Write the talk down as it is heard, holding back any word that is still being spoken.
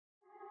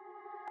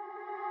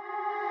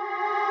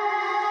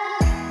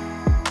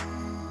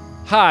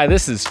Hi,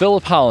 this is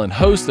Philip Holland,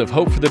 host of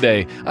Hope for the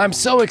Day. I'm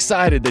so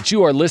excited that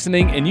you are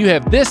listening and you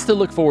have this to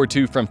look forward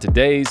to from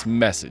today's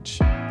message.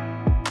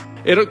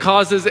 It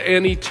causes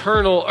an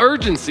eternal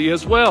urgency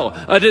as well,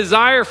 a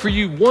desire for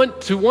you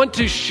want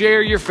to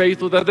share your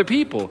faith with other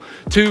people,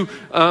 to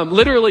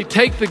literally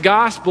take the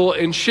gospel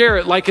and share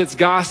it like it's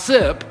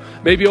gossip,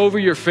 maybe over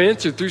your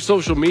fence or through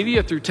social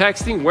media, through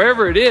texting,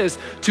 wherever it is,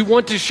 to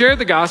want to share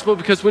the gospel,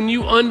 because when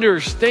you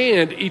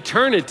understand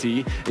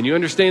eternity and you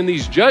understand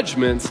these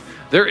judgments,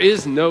 there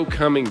is no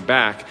coming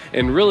back.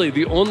 And really,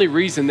 the only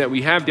reason that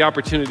we have the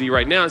opportunity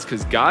right now is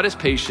because God is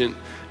patient,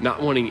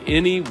 not wanting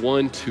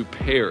anyone to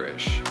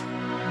perish.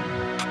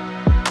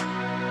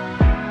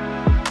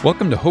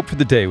 Welcome to Hope for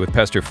the Day with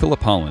Pastor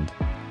Philip Holland.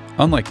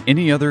 Unlike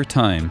any other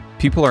time,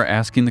 people are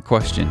asking the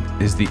question,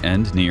 is the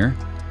end near?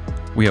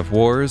 We have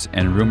wars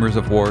and rumors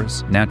of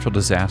wars, natural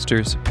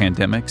disasters,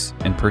 pandemics,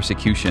 and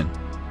persecution.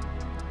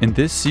 In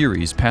this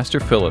series,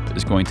 Pastor Philip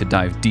is going to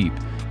dive deep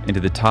into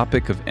the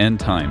topic of end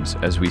times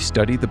as we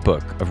study the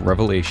book of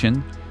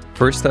Revelation,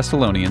 1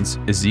 Thessalonians,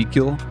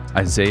 Ezekiel,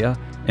 Isaiah,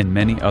 and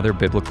many other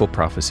biblical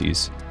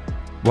prophecies.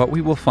 What we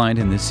will find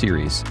in this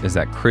series is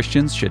that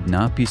Christians should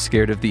not be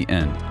scared of the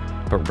end,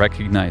 but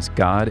recognize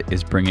God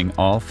is bringing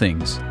all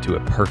things to a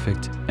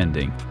perfect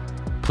ending.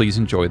 Please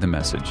enjoy the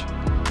message.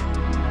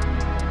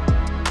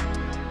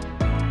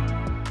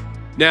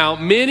 Now,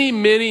 many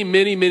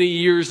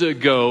years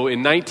ago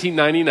in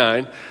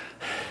 1999,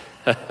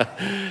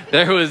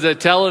 there was a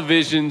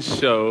television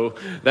show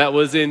that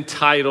was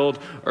entitled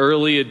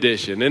Early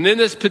Edition. And in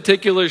this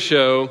particular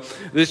show,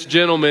 this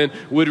gentleman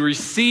would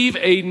receive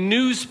a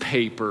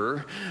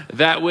newspaper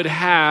that would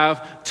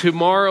have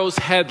tomorrow's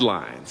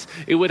headlines.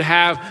 It would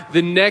have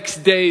the next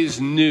day's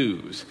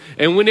news.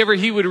 And whenever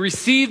he would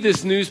receive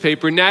this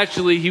newspaper,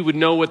 naturally he would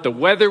know what the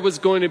weather was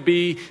going to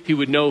be. He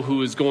would know who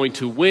was going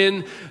to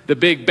win the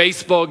big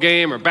baseball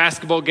game or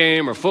basketball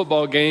game or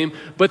football game.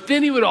 But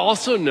then he would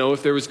also know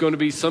if there was going to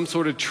be some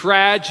sort of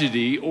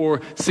tragedy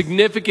or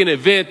significant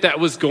event that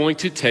was going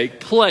to take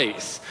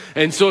place.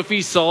 And so if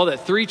he saw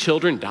that 3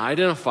 children died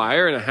in a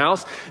fire in a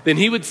house, then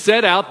he would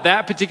set out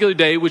that particular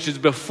day, which is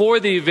before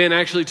the event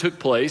actually took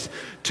place,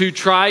 to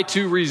try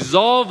to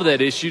resolve that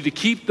issue, to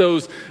keep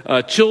those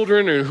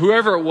children or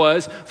whoever it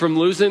was from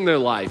losing their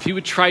life. He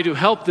would try to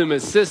help them,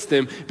 assist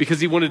them, because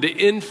he wanted to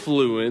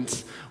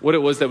influence what it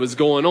was that was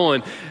going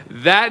on.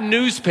 That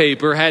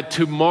newspaper had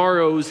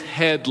tomorrow's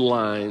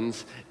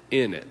headlines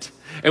in it.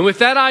 And with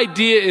that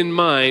idea in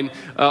mind,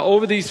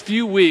 over these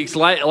few weeks,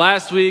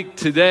 last week,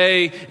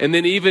 today, and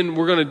then even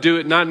we're going to do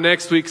it not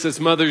next week, because it's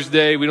Mother's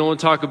Day. We don't want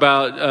to talk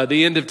about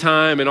the end of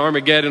time and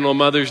Armageddon on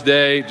Mother's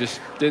Day.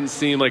 Just didn't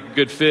seem like a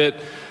good fit.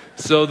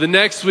 So the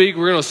next week,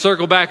 we're going to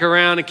circle back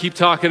around and keep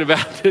talking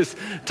about this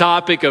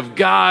topic of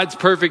God's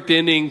perfect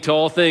ending to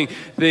all things.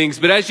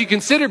 But as you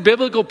consider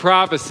biblical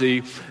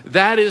prophecy,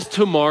 that is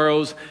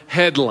tomorrow's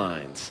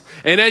headlines.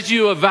 And as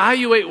you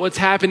evaluate what's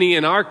happening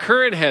in our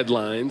current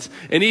headlines,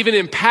 and even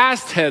in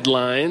past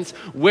headlines,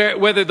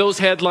 whether those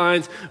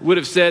headlines would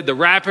have said the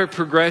rapid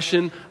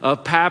progression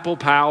of papal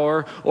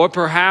power, or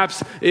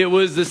perhaps it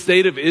was the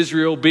state of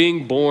Israel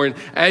being born,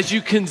 as you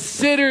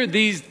consider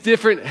these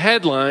different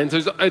headlines,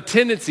 there's a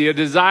tendency, a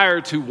desire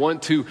to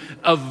want to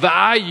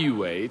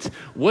evaluate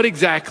what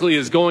exactly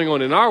is going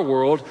on in our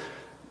world,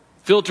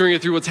 filtering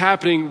it through what's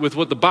happening with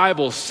what the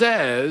Bible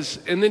says,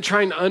 and then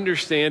trying to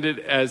understand it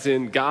as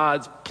in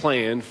God's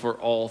plan for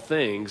all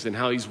things and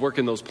how he's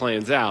working those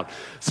plans out.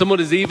 Someone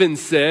has even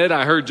said,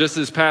 I heard just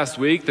this past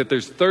week, that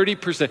there's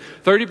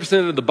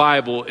 30% of the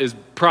Bible is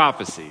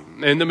prophecy.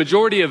 And the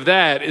majority of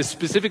that is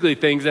specifically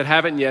things that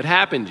haven't yet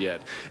happened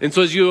yet. And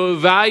so as you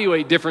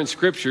evaluate different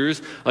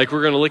scriptures, like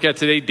we're going to look at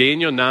today,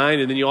 Daniel 9,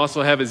 and then you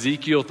also have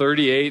Ezekiel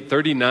 38,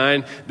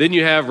 39, then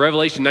you have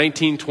Revelation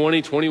 19,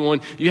 20,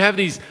 21. You have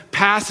these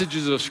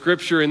passages of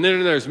scripture, and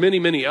then there's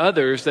many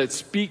others that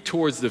speak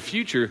towards the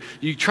future.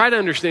 You try to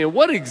understand,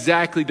 what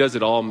exactly does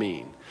it all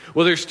mean?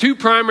 Well, there's 2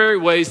 primary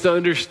ways to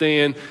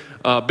understand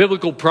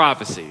biblical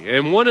prophecy.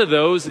 And one of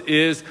those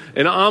is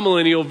an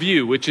amillennial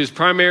view, which is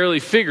primarily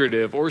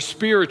figurative or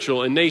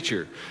spiritual in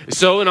nature.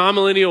 So an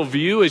amillennial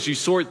view, as you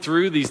sort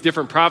through these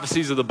different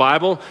prophecies of the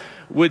Bible,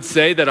 would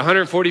say that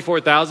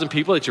 144,000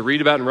 people that you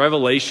read about in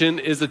Revelation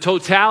is the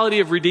totality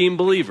of redeemed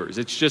believers.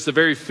 It's just a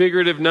very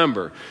figurative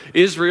number.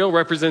 Israel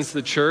represents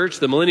the church.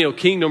 The millennial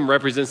kingdom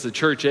represents the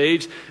church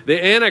age. The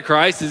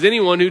Antichrist is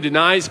anyone who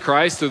denies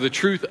Christ or the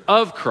truth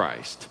of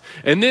Christ.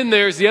 And then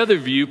there's the other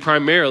view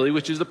primarily,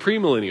 which is the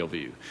premillennial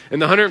view.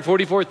 And the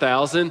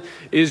 144,000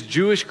 is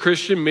Jewish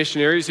Christian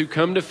missionaries who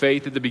come to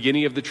faith at the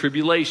beginning of the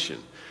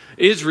tribulation.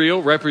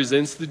 Israel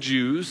represents the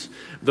Jews.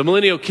 The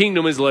millennial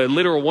kingdom is a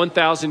literal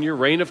 1,000-year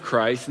reign of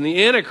Christ. And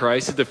the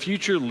Antichrist is the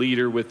future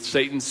leader with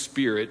Satan's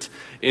spirit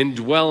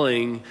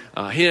indwelling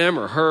him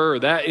or her or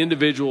that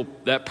individual,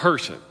 that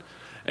person.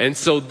 And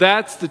so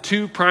that's the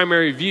two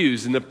primary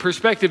views. And the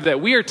perspective that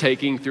we are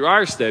taking through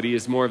our study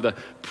is more of the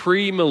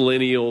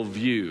premillennial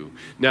view.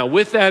 Now,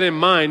 with that in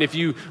mind, if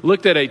you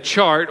looked at a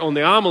chart on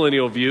the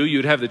amillennial view,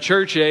 you'd have the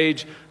church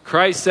age,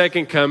 Christ's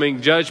second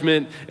coming,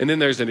 judgment, and then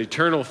there's an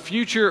eternal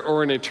future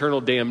or an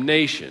eternal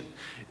damnation.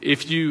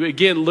 If you,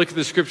 again, look at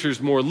the scriptures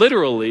more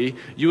literally,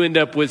 you end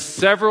up with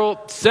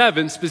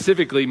seven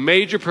specifically,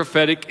 major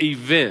prophetic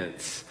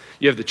events.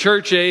 You have the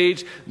church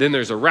age, then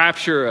there's a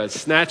rapture, a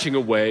snatching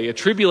away, a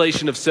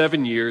tribulation of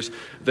 7 years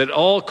that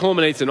all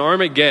culminates in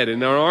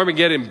Armageddon, an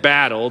Armageddon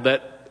battle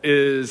that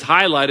is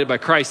highlighted by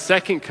Christ's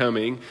second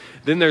coming.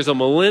 Then there's a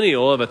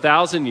millennial of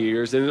 1,000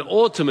 years, and then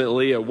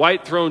ultimately a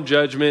white throne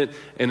judgment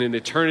and an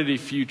eternity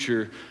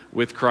future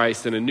with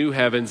Christ and a new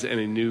heavens and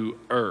a new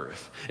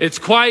earth. It's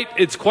quite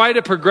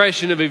a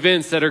progression of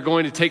events that are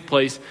going to take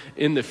place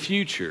in the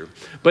future.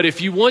 But if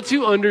you want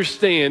to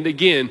understand,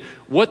 again,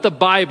 what the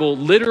Bible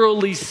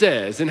literally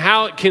says and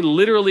how it can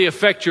literally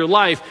affect your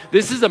life,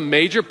 this is a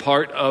major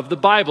part of the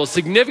Bible, a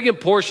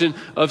significant portion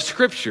of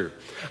Scripture.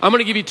 I'm going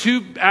to give you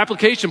two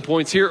application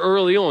points here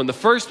early on. The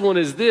first one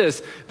is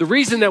this. The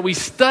reason that we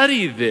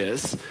study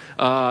this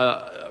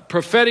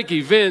prophetic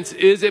events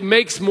is it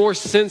makes more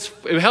sense.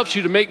 It helps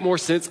you to make more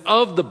sense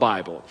of the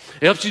Bible.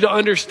 It helps you to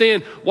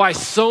understand why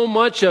so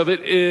much of it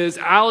is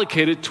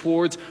allocated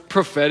towards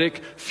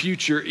prophetic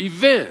future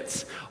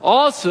events.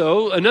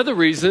 Also, another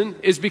reason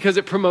is because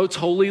it promotes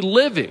holy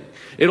living.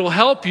 It'll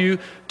help you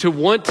to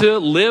want to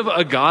live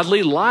a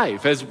godly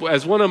life.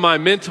 As one of my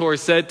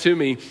mentors said to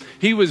me,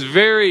 he was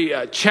very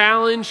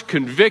challenged,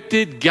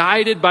 convicted,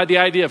 guided by the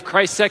idea of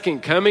Christ's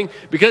second coming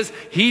because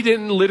he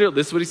didn't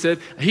this is what he said,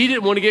 he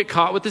didn't want to get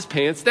caught with his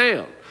pants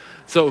down.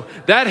 So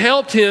that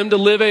helped him to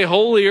live a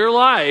holier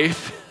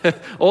life,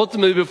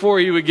 ultimately before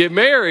he would get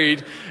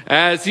married,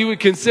 as he would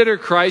consider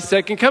Christ's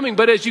second coming.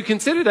 But as you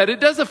consider that, it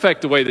does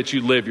affect the way that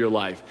you live your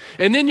life.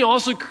 And then it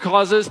also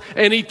causes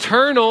an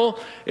eternal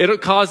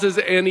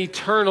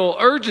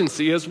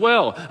urgency as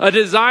well. A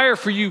desire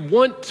for you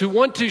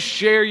want to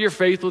share your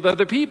faith with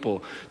other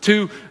people.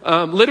 To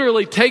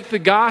literally take the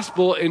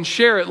gospel and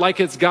share it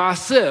like it's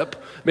gossip,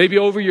 maybe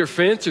over your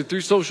fence or through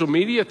social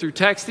media, through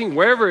texting,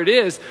 wherever it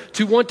is,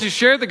 to want to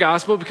share the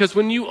gospel, because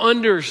when you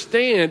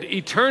understand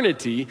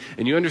eternity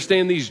and you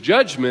understand these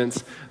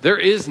judgments, there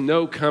is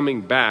no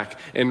coming back.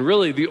 And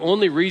really, the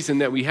only reason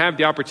that we have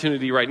the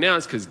opportunity right now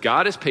is because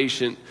God is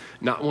patient,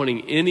 not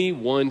wanting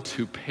anyone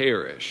to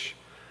perish.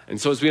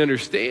 And so as we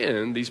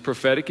understand these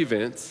prophetic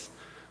events,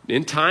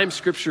 in time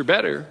Scripture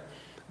better,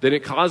 then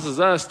it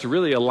causes us to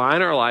really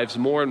align our lives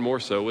more and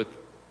more so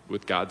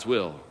with God's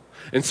will.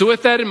 And so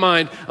with that in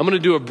mind, I'm going to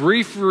do a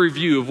brief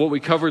review of what we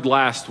covered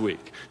last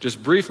week.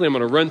 Just briefly, I'm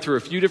going to run through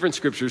a few different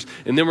scriptures,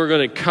 and then we're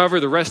going to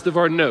cover the rest of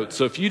our notes.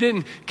 So if you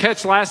didn't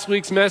catch last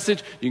week's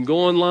message, you can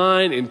go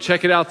online and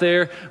check it out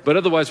there. But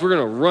otherwise, we're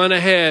going to run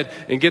ahead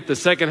and get the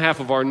second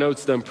half of our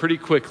notes done pretty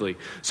quickly.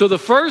 So the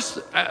first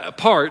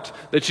part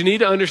that you need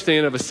to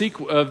understand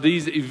of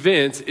these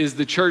events is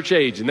the church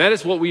age, and that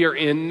is what we are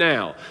in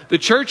now. The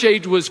church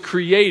age was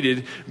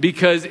created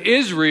because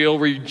Israel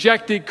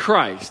rejected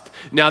Christ.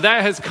 Now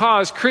that has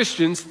caused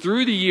Christians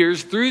through the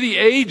years, through the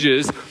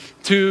ages,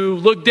 to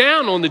look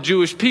down on the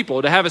Jewish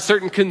people, to have a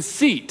certain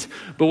conceit.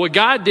 But what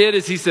God did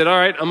is he said, all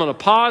right, I'm going to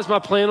pause my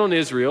plan on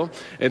Israel,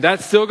 and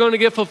that's still going to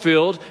get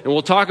fulfilled, and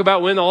we'll talk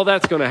about when all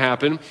that's going to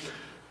happen.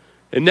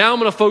 And now I'm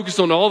going to focus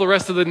on all the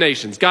rest of the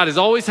nations. God has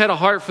always had a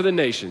heart for the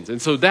nations.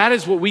 And so that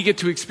is what we get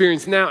to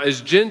experience now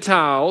as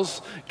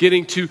Gentiles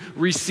getting to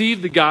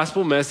receive the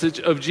gospel message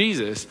of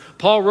Jesus.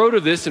 Paul wrote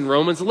of this in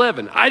Romans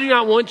 11. I do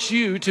not want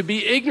you to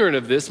be ignorant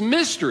of this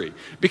mystery.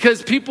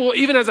 Because people,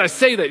 even as I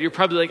say that, you're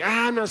probably like,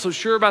 I'm not so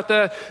sure about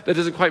that. That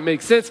doesn't quite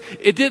make sense.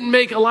 It didn't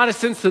make a lot of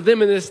sense to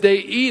them in this day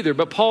either.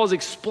 But Paul is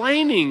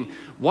explaining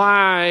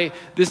why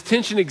this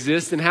tension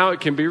exists and how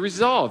it can be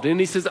resolved. And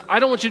he says, I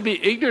don't want you to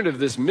be ignorant of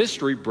this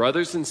mystery,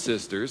 brothers and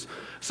sisters,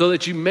 so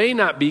that you may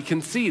not be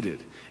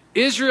conceited.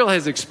 Israel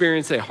has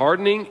experienced a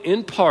hardening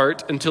in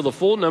part until the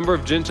full number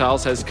of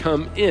Gentiles has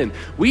come in.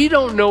 We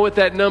don't know what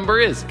that number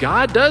is.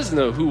 God does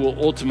know who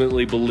will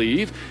ultimately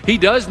believe. He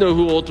does know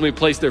who will ultimately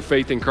place their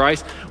faith in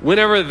Christ.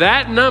 Whenever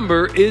that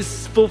number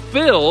is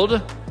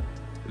fulfilled,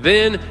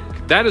 then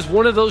that is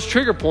one of those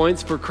trigger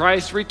points for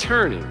Christ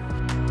returning.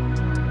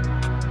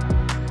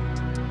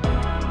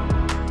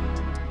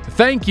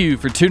 Thank you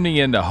for tuning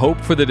in to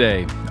Hope for the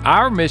Day.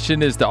 Our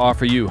mission is to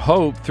offer you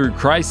hope through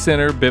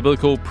Christ-centered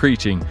biblical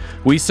preaching.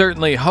 We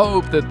certainly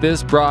hope that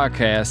this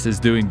broadcast is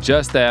doing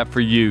just that for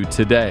you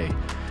today.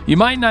 You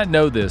might not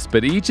know this,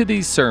 but each of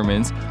these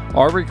sermons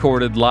are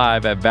recorded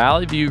live at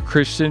Valley View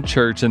Christian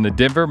Church in the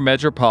Denver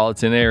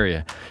metropolitan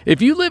area.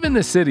 If you live in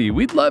the city,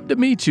 we'd love to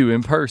meet you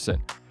in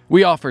person.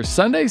 We offer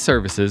Sunday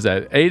services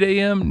at 8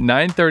 a.m.,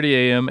 9:30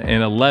 a.m.,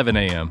 and 11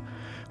 a.m.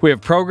 We have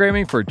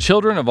programming for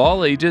children of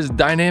all ages,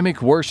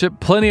 dynamic worship,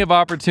 plenty of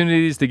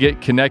opportunities to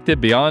get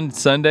connected beyond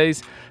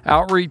Sundays,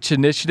 outreach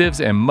initiatives,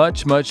 and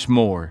much, much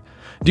more.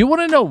 Do you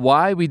want to know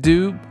why we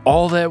do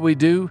all that we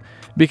do?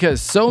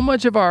 because so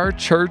much of our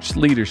church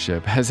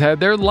leadership has had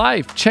their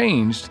life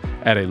changed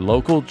at a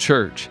local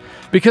church.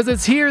 Because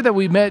it's here that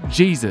we met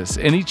Jesus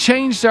and He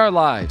changed our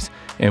lives,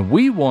 and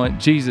we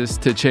want Jesus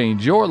to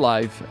change your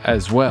life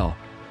as well.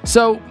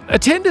 So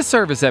attend a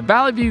service at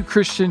Valley View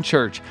Christian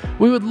Church.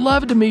 We would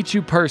love to meet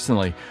you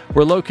personally.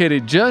 We're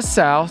located just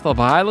south of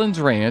Highlands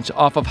Ranch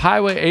off of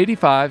Highway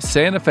 85,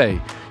 Santa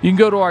Fe. You can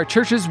go to our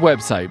church's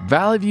website,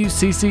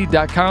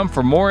 valleyviewcc.com,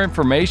 for more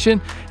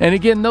information. And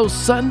again, those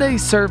Sunday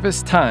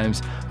service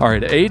times are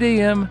at 8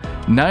 a.m.,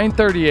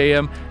 9:30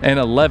 a.m., and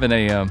 11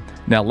 a.m.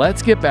 Now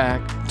let's get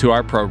back to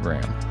our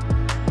program.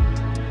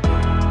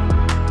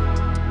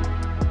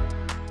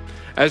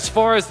 As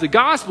far as the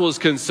gospel is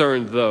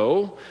concerned,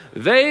 though,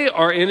 they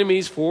are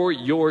enemies for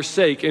your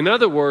sake. In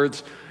other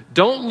words,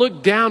 don't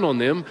look down on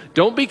them.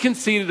 Don't be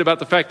conceited about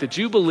the fact that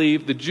you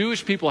believe. The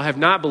Jewish people have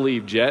not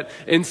believed yet.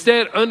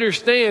 Instead,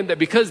 understand that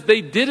because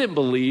they didn't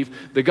believe,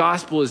 the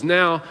gospel has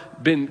now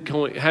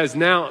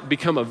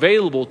become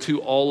available to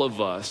all of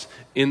us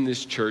in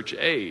this church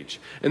age.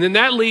 And then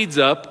that leads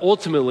up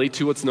ultimately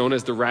to what's known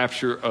as the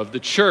rapture of the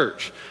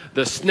church,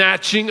 the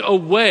snatching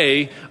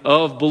away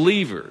of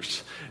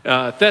believers.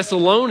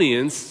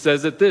 Thessalonians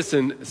says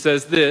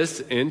this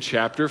in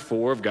chapter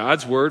 4 of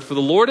God's word. For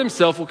the Lord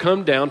himself will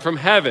come down from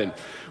heaven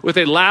with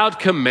a loud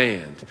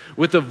command,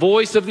 with the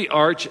voice of the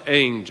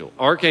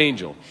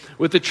archangel,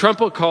 with the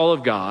trumpet call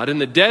of God, and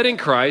the dead in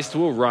Christ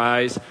will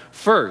rise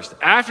first.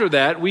 After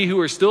that, we who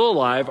are still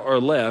alive are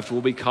left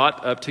will be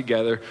caught up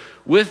together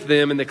with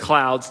them in the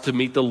clouds to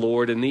meet the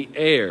Lord in the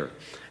air.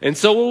 And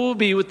so we will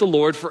be with the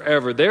Lord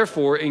forever.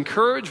 Therefore,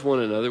 encourage one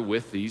another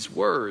with these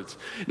words.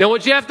 Now,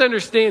 what you have to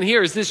understand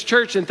here is this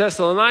church in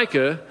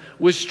Thessalonica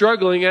was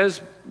struggling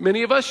as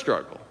many of us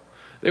struggle.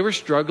 They were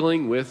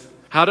struggling with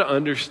how to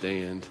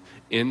understand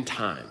end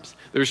times.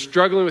 They were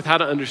struggling with how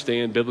to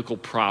understand biblical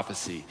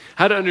prophecy,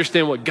 how to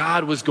understand what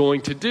God was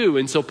going to do.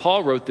 And so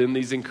Paul wrote them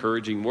these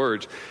encouraging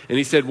words. And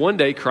he said, one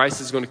day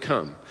Christ is going to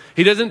come.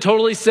 He doesn't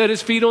totally set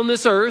his feet on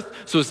this earth,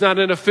 so it's not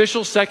an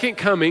official second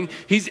coming.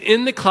 He's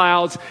in the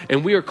clouds,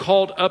 and we are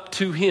called up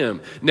to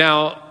him.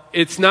 Now,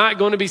 it's not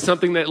going to be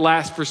something that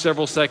lasts for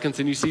several seconds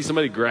and you see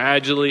somebody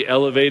gradually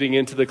elevating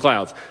into the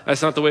clouds.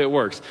 That's not the way it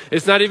works.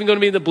 It's not even going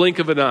to be in the blink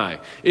of an eye.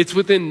 It's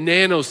within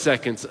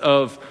nanoseconds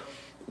of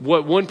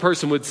what one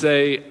person would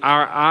say,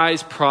 our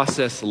eyes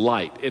process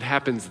light. It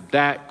happens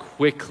that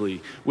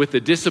quickly with the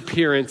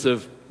disappearance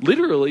of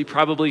literally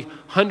probably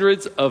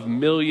hundreds of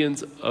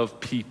millions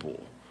of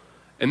people.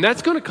 And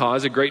that's going to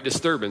cause a great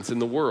disturbance in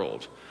the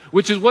world,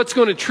 which is what's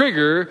going to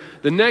trigger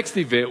the next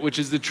event, which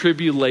is the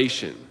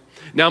tribulation.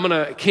 Now, I'm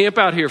going to camp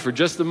out here for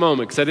just a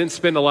moment because I didn't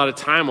spend a lot of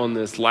time on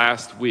this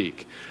last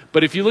week.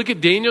 But if you look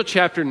at Daniel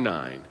chapter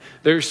 9,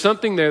 there's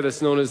something there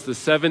that's known as the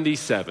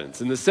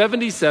 77s. And the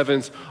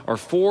 77s are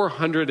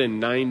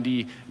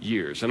 490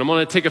 years. And I'm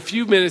going to take a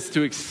few minutes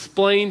to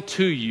explain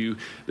to you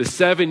the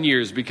 7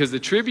 years because the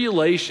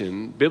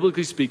tribulation,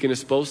 biblically speaking, is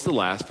supposed to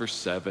last for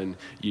 7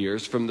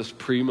 years from this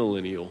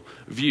premillennial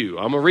view.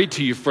 I'm going to read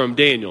to you from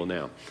Daniel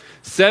now.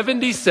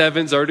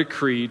 77s are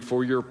decreed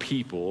for your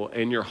people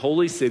and your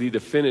holy city to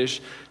finish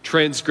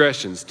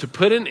transgressions, to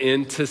put an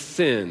end to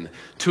sin,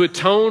 to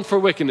atone for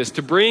wickedness,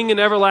 to bring an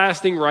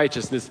everlasting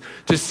righteousness,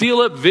 to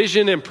seal up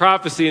vision and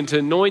prophecy, and to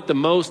anoint the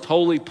most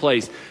holy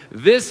place.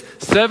 This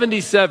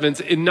 77s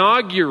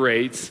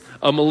inaugurates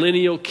a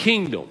millennial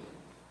kingdom.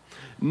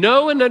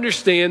 Know and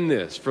understand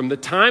this. From the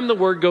time the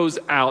word goes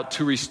out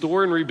to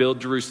restore and rebuild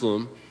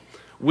Jerusalem,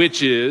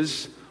 which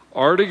is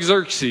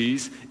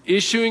Artaxerxes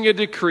issuing a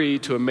decree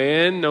to a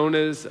man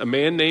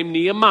named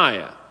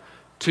Nehemiah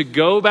to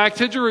go back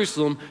to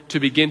Jerusalem to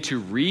begin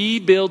to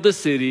rebuild the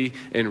city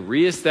and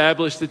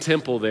reestablish the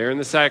temple there and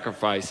the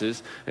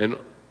sacrifices and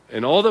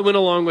all that went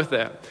along with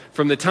that.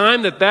 From the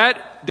time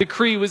that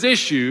decree was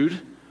issued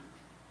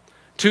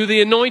to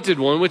the anointed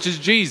one, which is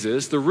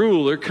Jesus, the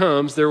ruler,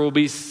 comes, there will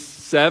be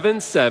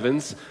 7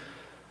 sevens,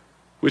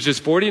 which is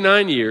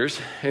 49 years,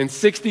 and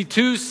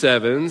 62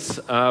 sevens,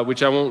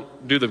 which I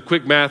won't do the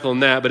quick math on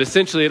that, but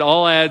essentially it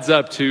all adds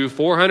up to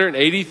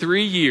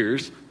 483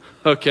 years.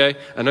 Okay,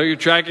 I know you're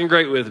tracking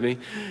great with me.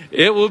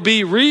 It will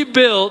be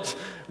rebuilt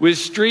with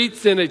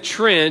streets in a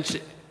trench,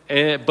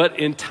 but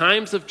in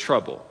times of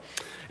trouble.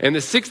 And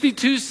the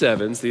 62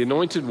 sevens, the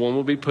anointed one,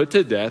 will be put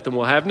to death and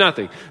will have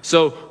nothing.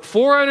 So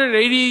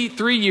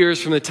 483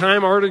 years from the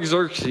time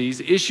Artaxerxes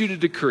issued a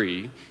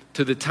decree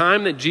to the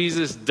time that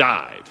Jesus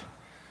died.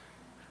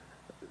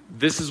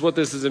 This is what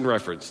this is in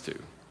reference to.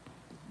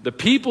 The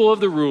people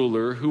of the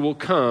ruler who will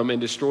come and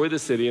destroy the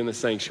city and the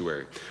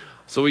sanctuary.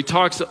 So he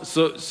talks.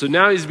 So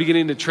now he's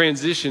beginning to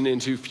transition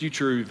into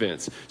future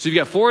events. So you've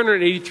got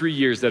 483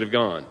 years that have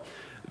gone.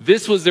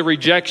 This was the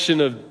rejection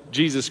of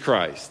Jesus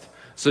Christ.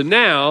 So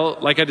now,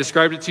 like I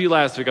described it to you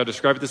last week, I'll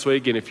describe it this way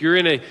again. If you're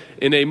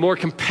in a more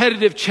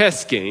competitive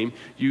chess game,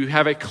 you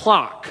have a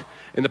clock.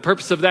 And the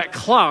purpose of that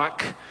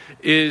clock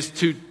is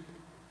to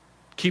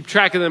keep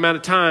track of the amount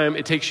of time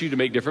it takes you to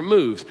make different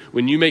moves.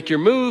 When you make your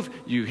move,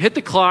 you hit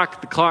the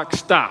clock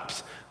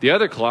stops. The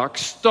other clock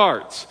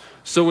starts.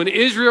 So when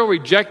Israel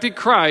rejected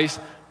Christ,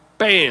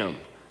 bam,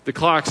 the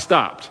clock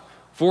stopped.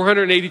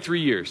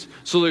 483 years.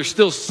 So there's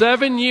still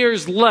 7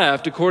 years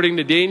left, according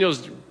to Daniel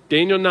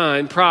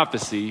 9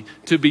 prophecy,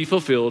 to be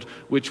fulfilled,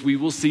 which we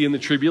will see in the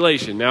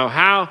tribulation. Now,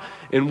 how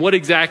and what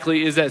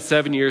exactly is that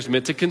 7 years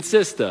meant to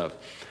consist of?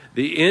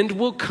 The end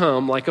will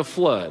come like a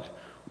flood.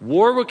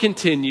 War will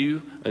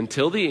continue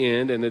until the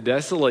end, and the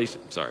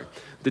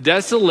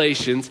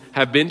desolations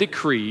have been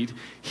decreed.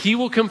 He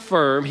will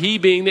confirm, he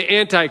being the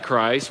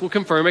Antichrist, will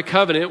confirm a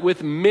covenant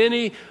with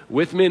many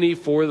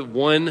for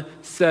 1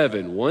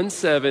 7. 1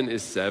 7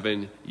 is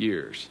 7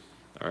 years.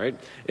 All right.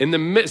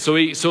 So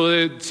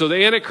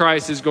the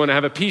Antichrist is going to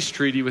have a peace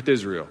treaty with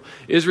Israel.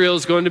 Israel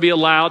is going to be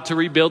allowed to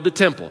rebuild the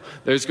temple.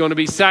 There's going to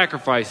be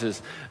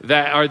sacrifices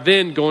that are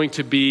then going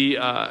to be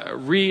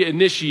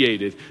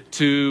reinitiated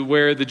to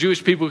where the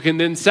Jewish people can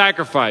then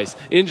sacrifice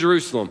in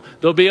Jerusalem.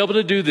 They'll be able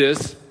to do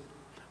this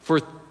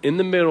in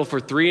the middle for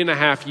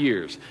 3.5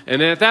 years.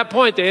 And at that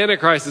point, the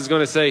Antichrist is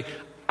going to say,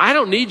 I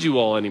don't need you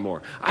all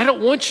anymore. I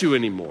don't want you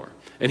anymore.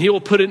 And he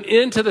will put an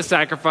end to the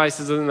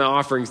sacrifices and the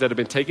offerings that have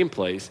been taking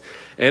place.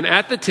 And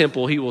at the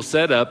temple, he will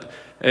set up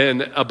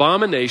an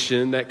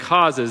abomination that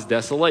causes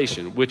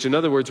desolation, which in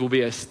other words will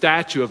be a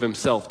statue of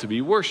himself to be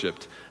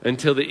worshipped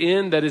until the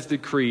end that is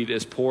decreed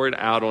is poured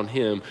out on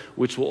him,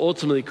 which will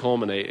ultimately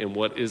culminate in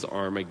what is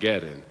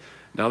Armageddon.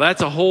 Now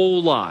that's a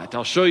whole lot.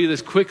 I'll show you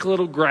this quick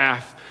little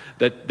graph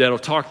that'll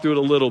talk through it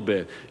a little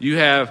bit. You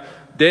have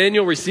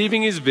Daniel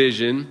receiving his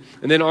vision,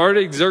 and then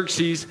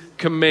Artaxerxes'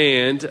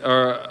 command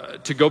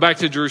to go back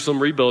to Jerusalem,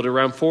 rebuild it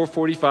around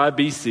 445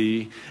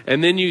 BC.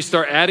 And then you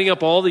start adding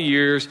up all the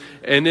years.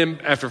 And then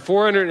after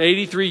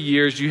 483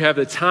 years, you have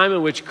the time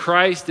in which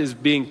Christ is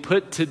being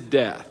put to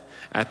death.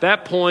 At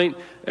that point,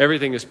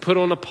 everything is put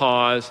on a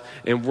pause.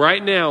 And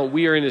right now,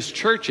 we are in this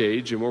church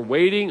age, and we're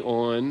waiting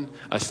on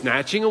a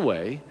snatching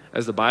away,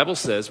 as the Bible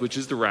says, which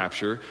is the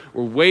rapture.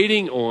 We're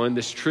waiting on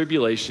this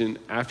tribulation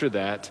after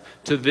that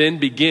to then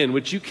begin,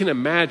 which you can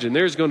imagine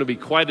there's going to be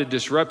quite a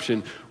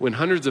disruption when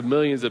hundreds of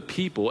millions of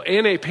people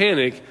and a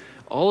panic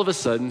all of a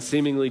sudden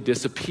seemingly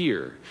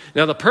disappear.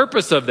 Now, the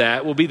purpose of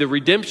that will be the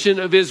redemption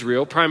of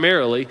Israel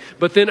primarily,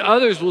 but then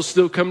others will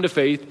still come to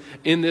faith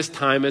in this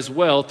time as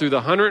well through the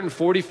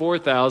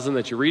 144,000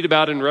 that you read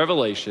about in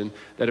Revelation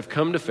that have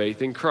come to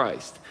faith in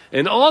Christ.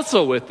 And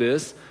also with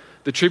this,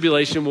 the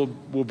tribulation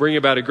will bring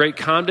about a great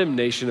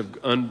condemnation of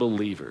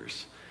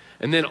unbelievers.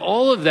 And then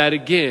all of that,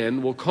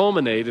 again, will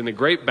culminate in a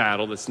great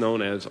battle that's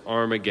known as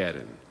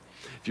Armageddon.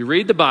 If you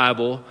read the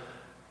Bible,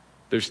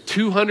 there's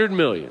 200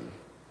 million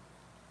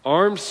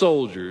armed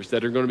soldiers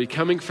that are going to be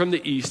coming from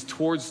the east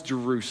towards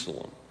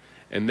Jerusalem.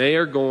 And they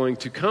are going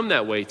to come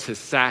that way to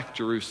sack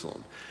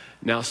Jerusalem.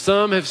 Now,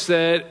 some have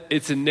said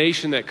it's a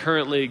nation that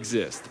currently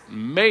exists.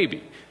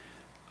 Maybe.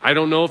 I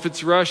don't know if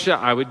it's Russia.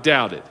 I would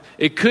doubt it.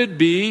 It could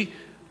be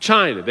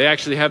China. They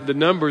actually have the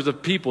numbers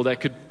of people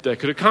that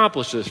could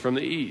accomplish this from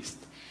the east.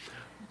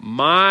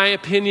 My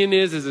opinion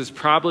is it's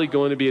probably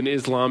going to be an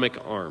Islamic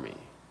army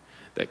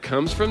that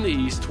comes from the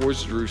east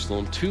towards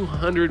Jerusalem,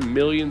 200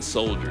 million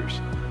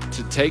soldiers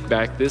to take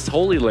back this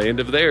holy land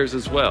of theirs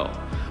as well.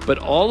 But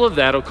all of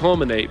that will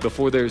culminate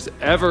before there's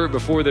ever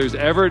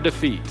a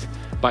defeat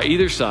by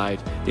either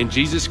side in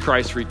Jesus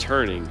Christ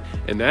returning,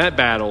 and that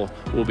battle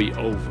will be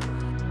over.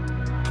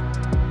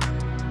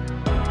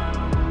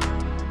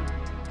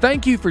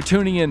 Thank you for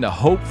tuning in to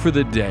Hope for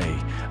the Day.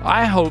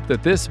 I hope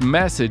that this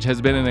message has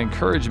been an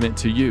encouragement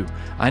to you.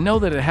 I know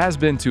that it has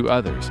been to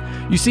others.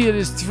 You see, it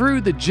is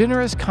through the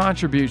generous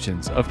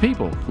contributions of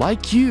people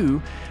like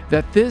you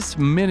that this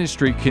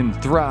ministry can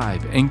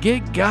thrive and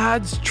get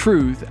God's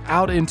truth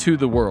out into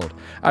the world.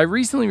 I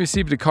recently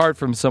received a card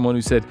from someone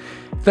who said,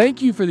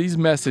 "Thank you for these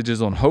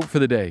messages on Hope for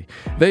the Day.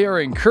 They are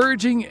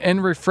encouraging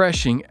and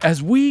refreshing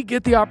as we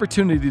get the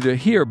opportunity to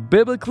hear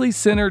biblically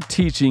centered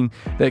teaching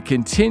that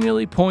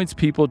continually points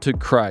people to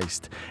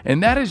Christ."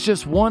 And that is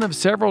just one of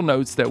several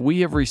notes that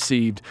we have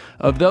received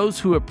of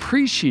those who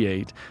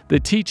appreciate the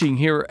teaching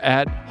here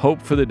at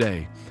Hope for the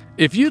Day.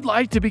 If you'd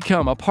like to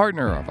become a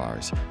partner of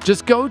ours,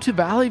 just go to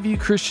Valley View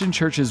Christian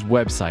Church's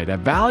website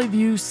at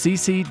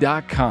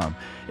valleyviewcc.com.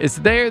 It's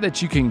there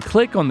that you can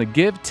click on the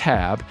Give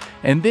tab,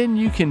 and then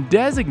you can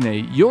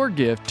designate your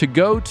gift to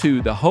go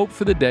to the Hope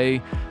for the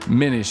Day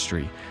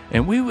ministry.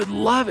 And we would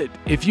love it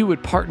if you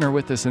would partner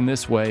with us in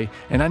this way,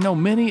 and I know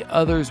many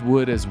others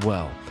would as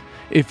well.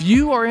 If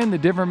you are in the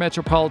Denver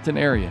metropolitan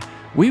area,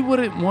 we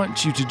wouldn't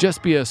want you to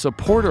just be a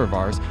supporter of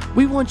ours.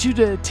 We want you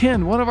to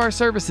attend one of our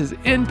services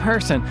in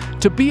person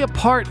to be a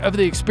part of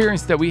the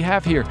experience that we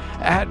have here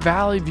at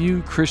Valley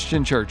View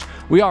Christian Church.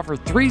 We offer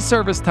 3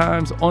 service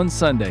times on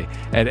Sunday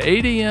at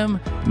 8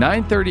 a.m.,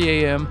 9:30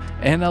 a.m.,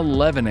 and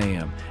 11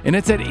 a.m. And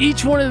it's at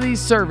each one of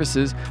these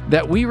services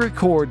that we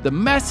record the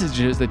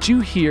messages that you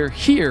hear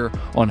here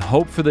on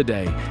Hope for the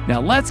Day. Now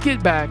let's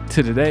get back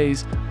to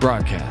today's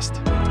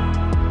broadcast.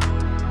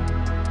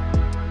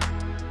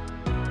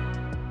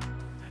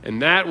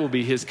 And that will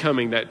be his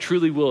coming that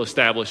truly will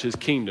establish his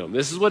kingdom.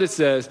 This is what it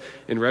says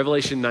in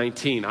Revelation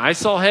 19. "I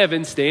saw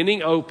heaven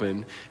standing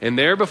open, and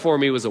there before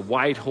me was a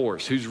white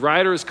horse, whose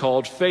rider is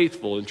called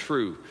Faithful and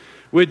True.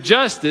 With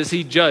justice,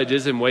 he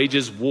judges and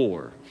wages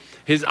war.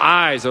 His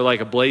eyes are like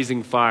a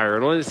blazing fire,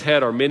 and on his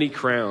head are many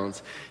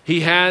crowns.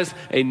 He has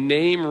a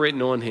name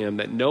written on him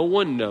that no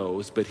one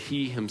knows but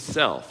he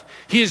himself.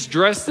 He is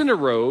dressed in a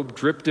robe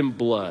dripped in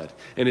blood,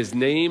 and his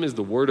name is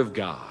the Word of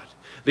God.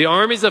 The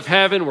armies of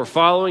heaven were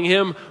following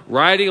him,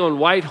 riding on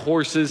white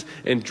horses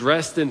and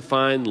dressed in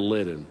fine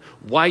linen,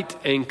 white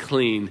and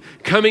clean.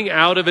 Coming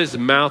out of his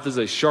mouth is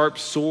a sharp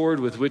sword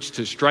with which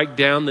to strike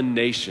down the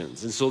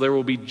nations. And so there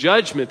will be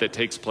judgment that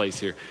takes place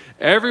here.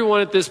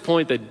 Everyone at this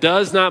point that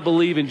does not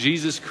believe in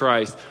Jesus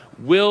Christ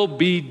will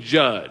be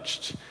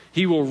judged.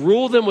 He will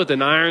rule them with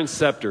an iron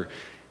scepter.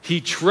 He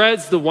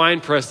treads the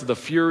winepress of the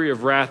fury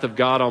of wrath of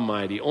God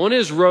Almighty. On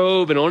his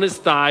robe and on his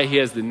thigh, he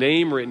has the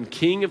name written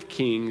King of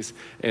Kings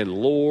and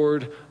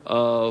Lord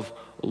of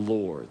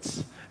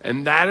Lords.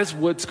 And that is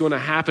what's going to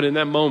happen in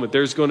that moment.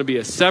 There's going to be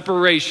a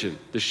separation,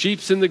 the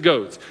sheep and the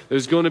goats.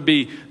 There's going to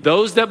be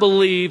those that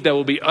believe that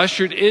will be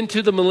ushered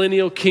into the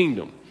millennial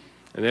kingdom.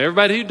 And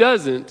everybody who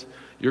doesn't,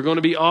 you're going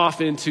to be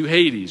off into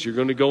Hades. You're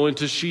going to go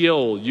into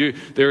Sheol.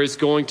 There is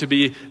going to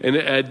be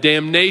a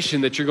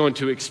damnation that you're going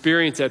to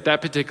experience at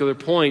that particular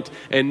point.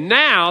 And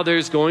now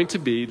there's going to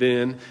be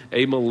then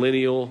a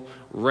millennial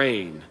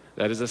reign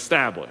that is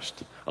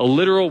established. A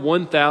literal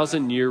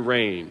 1,000-year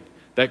reign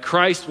that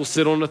Christ will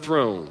sit on the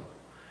throne.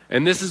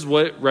 And this is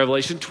what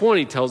Revelation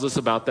 20 tells us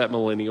about that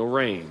millennial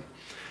reign.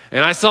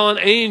 And I saw an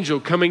angel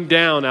coming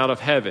down out of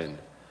heaven,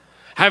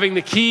 having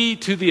the key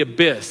to the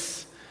abyss,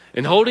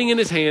 and holding in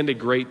his hand a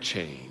great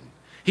chain.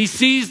 He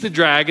seized the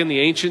dragon, the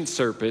ancient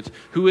serpent,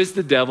 who is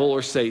the devil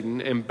or Satan,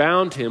 and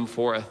bound him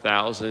for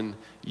 1,000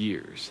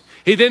 years.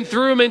 He then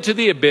threw him into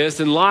the abyss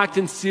and locked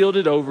and sealed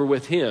it over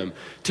with him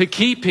to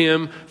keep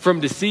him from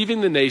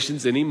deceiving the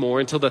nations anymore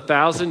until the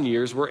 1,000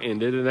 years were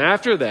ended. And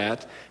after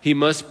that, he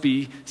must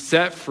be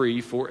set free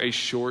for a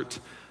short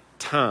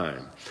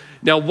time.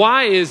 Now,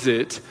 why is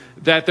it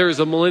that there is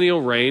a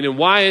millennial reign? And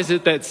why is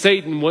it that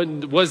Satan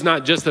was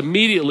not just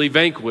immediately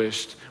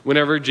vanquished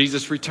whenever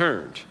Jesus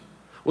returned?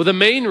 Well, the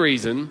main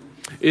reason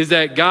is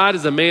that God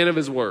is a man of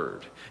his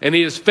word, and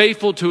he is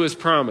faithful to his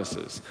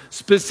promises,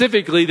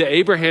 specifically the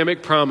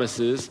Abrahamic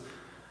promises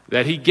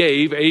that he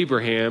gave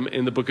Abraham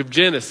in the book of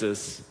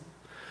Genesis.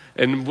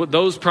 And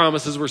those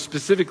promises were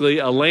specifically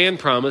a land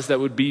promise that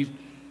would be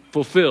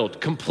fulfilled,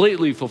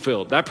 completely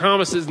fulfilled. That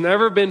promise has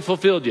never been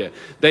fulfilled yet.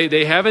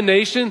 They have a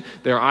nation,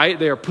 they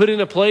are put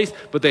in a place,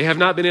 but they have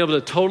not been able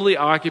to totally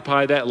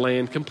occupy that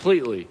land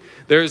completely.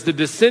 There is the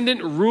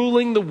descendant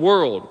ruling the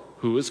world,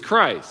 who is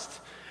Christ.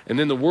 And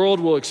then the world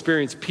will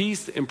experience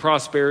peace and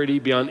prosperity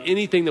beyond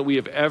anything that we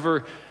have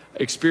ever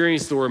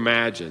experienced or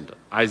imagined.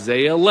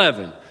 Isaiah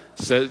 11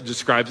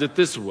 describes it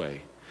this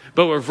way.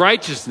 But with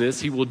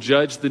righteousness he will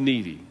judge the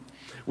needy.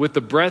 With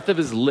the breath of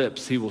his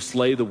lips he will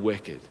slay the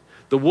wicked.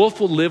 The wolf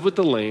will live with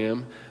the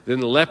lamb,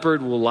 then the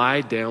leopard will lie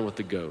down with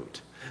the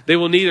goat. They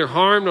will neither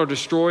harm nor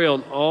destroy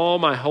on all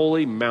my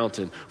holy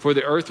mountain, for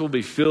the earth will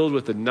be filled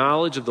with the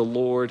knowledge of the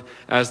Lord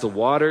as the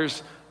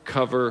waters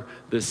cover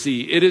the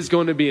sea. It is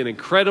going to be an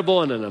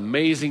incredible and an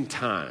amazing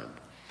time.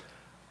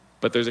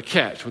 But there's a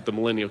catch with the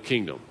millennial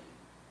kingdom,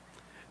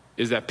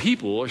 is that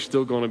people are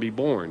still going to be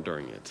born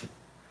during it.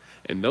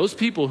 And those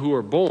people who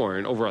are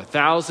born over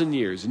 1,000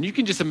 years, and you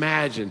can just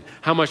imagine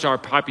how much our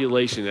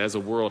population as a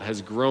world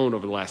has grown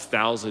over the last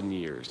 1,000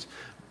 years.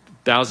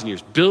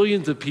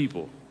 Billions of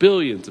people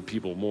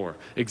more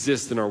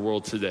exist in our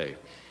world today.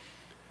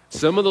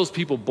 Some of those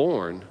people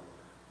born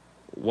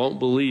won't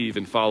believe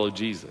and follow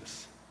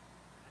Jesus.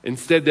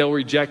 Instead, they'll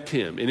reject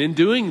him. And in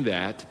doing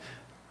that,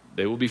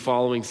 they will be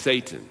following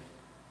Satan.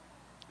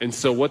 And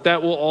so what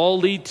that will all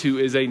lead to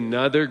is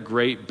another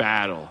great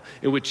battle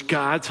in which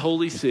God's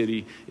holy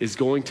city is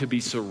going to be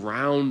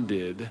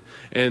surrounded,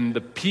 and the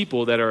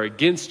people that are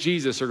against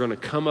Jesus are going to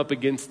come up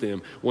against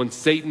them when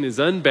Satan is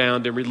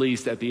unbound and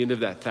released at the end of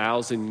that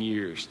 1,000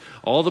 years.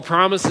 All the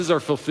promises are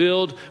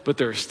fulfilled, but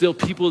there are still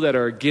people that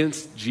are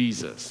against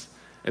Jesus.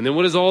 And then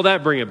what does all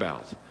that bring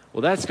about?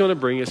 Well, that's going to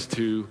bring us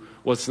to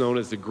what's known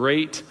as the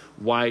Great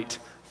White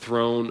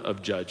Throne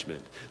of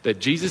Judgment. That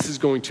Jesus is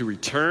going to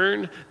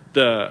return.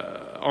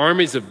 The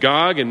armies of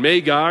Gog and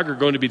Magog are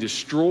going to be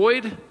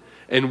destroyed.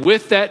 And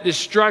with that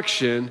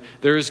destruction,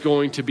 there is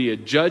going to be a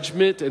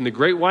judgment. And the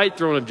Great White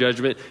Throne of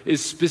Judgment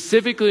is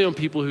specifically on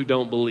people who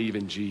don't believe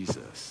in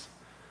Jesus.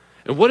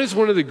 And what is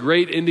one of the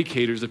great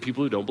indicators of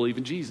people who don't believe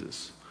in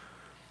Jesus?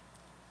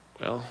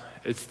 Well,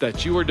 it's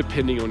that you are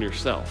depending on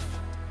yourself.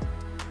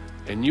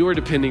 And you are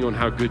depending on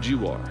how good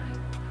you are.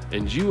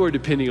 And you are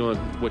depending on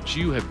what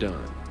you have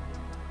done.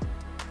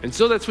 And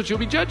so that's what you'll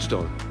be judged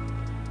on.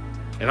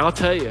 And I'll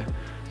tell you,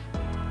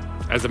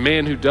 as a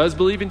man who does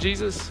believe in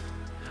Jesus,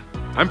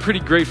 I'm pretty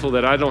grateful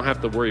that I don't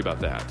have to worry about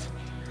that.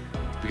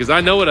 Because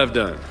I know what I've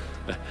done.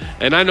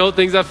 And I know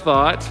things I've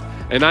thought.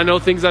 And I know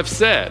things I've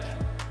said.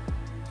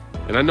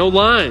 And I know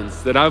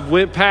lines that I've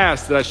went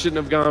past that I shouldn't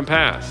have gone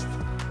past.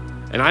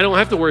 And I don't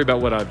have to worry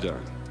about what I've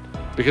done.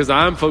 Because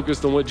I'm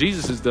focused on what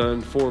Jesus has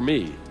done for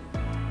me.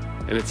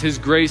 And it's his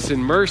grace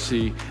and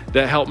mercy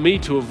that helped me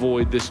to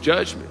avoid this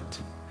judgment.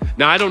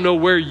 Now, I don't know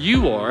where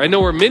you are. I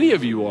know where many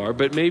of you are,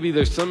 but maybe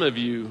there's some of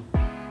you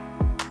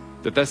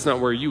that's not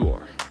where you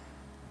are.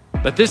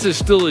 That this is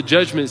still a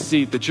judgment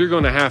seat that you're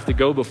going to have to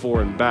go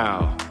before and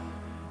bow.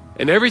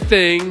 And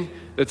everything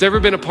that's ever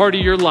been a part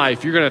of your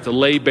life, you're going to have to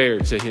lay bare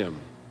to him.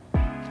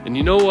 And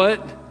you know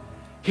what?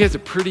 He has a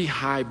pretty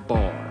high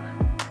bar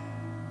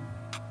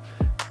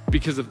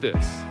because of this.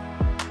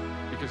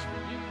 Because for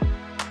you.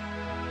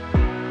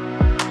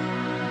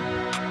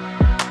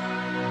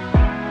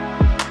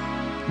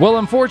 Well,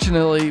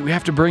 unfortunately, we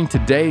have to bring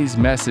today's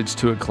message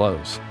to a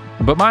close.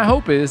 But my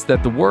hope is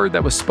that the word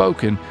that was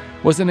spoken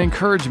was an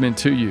encouragement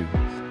to you.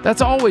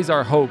 That's always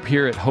our hope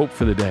here at Hope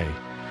for the Day.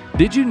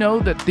 Did you know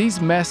that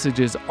these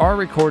messages are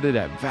recorded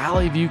at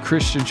Valley View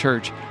Christian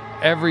Church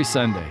every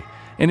Sunday?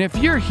 And if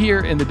you're here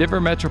in the Denver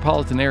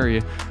metropolitan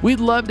area, we'd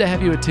love to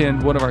have you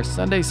attend one of our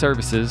Sunday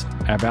services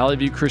at Valley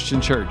View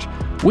Christian Church.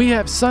 We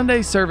have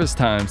Sunday service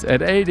times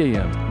at 8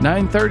 a.m.,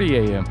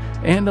 9:30 a.m.,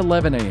 and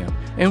 11 a.m.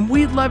 And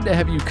we'd love to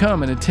have you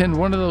come and attend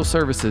one of those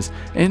services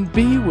and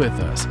be with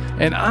us.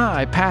 And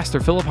I, Pastor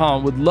Philip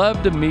Holland, would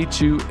love to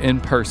meet you in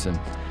person.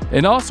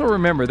 And also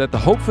remember that the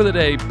Hope for the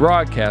Day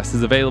broadcast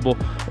is available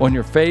on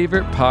your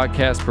favorite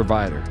podcast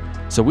provider.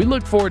 So we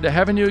look forward to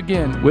having you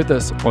again with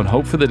us on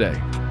Hope for the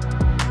Day.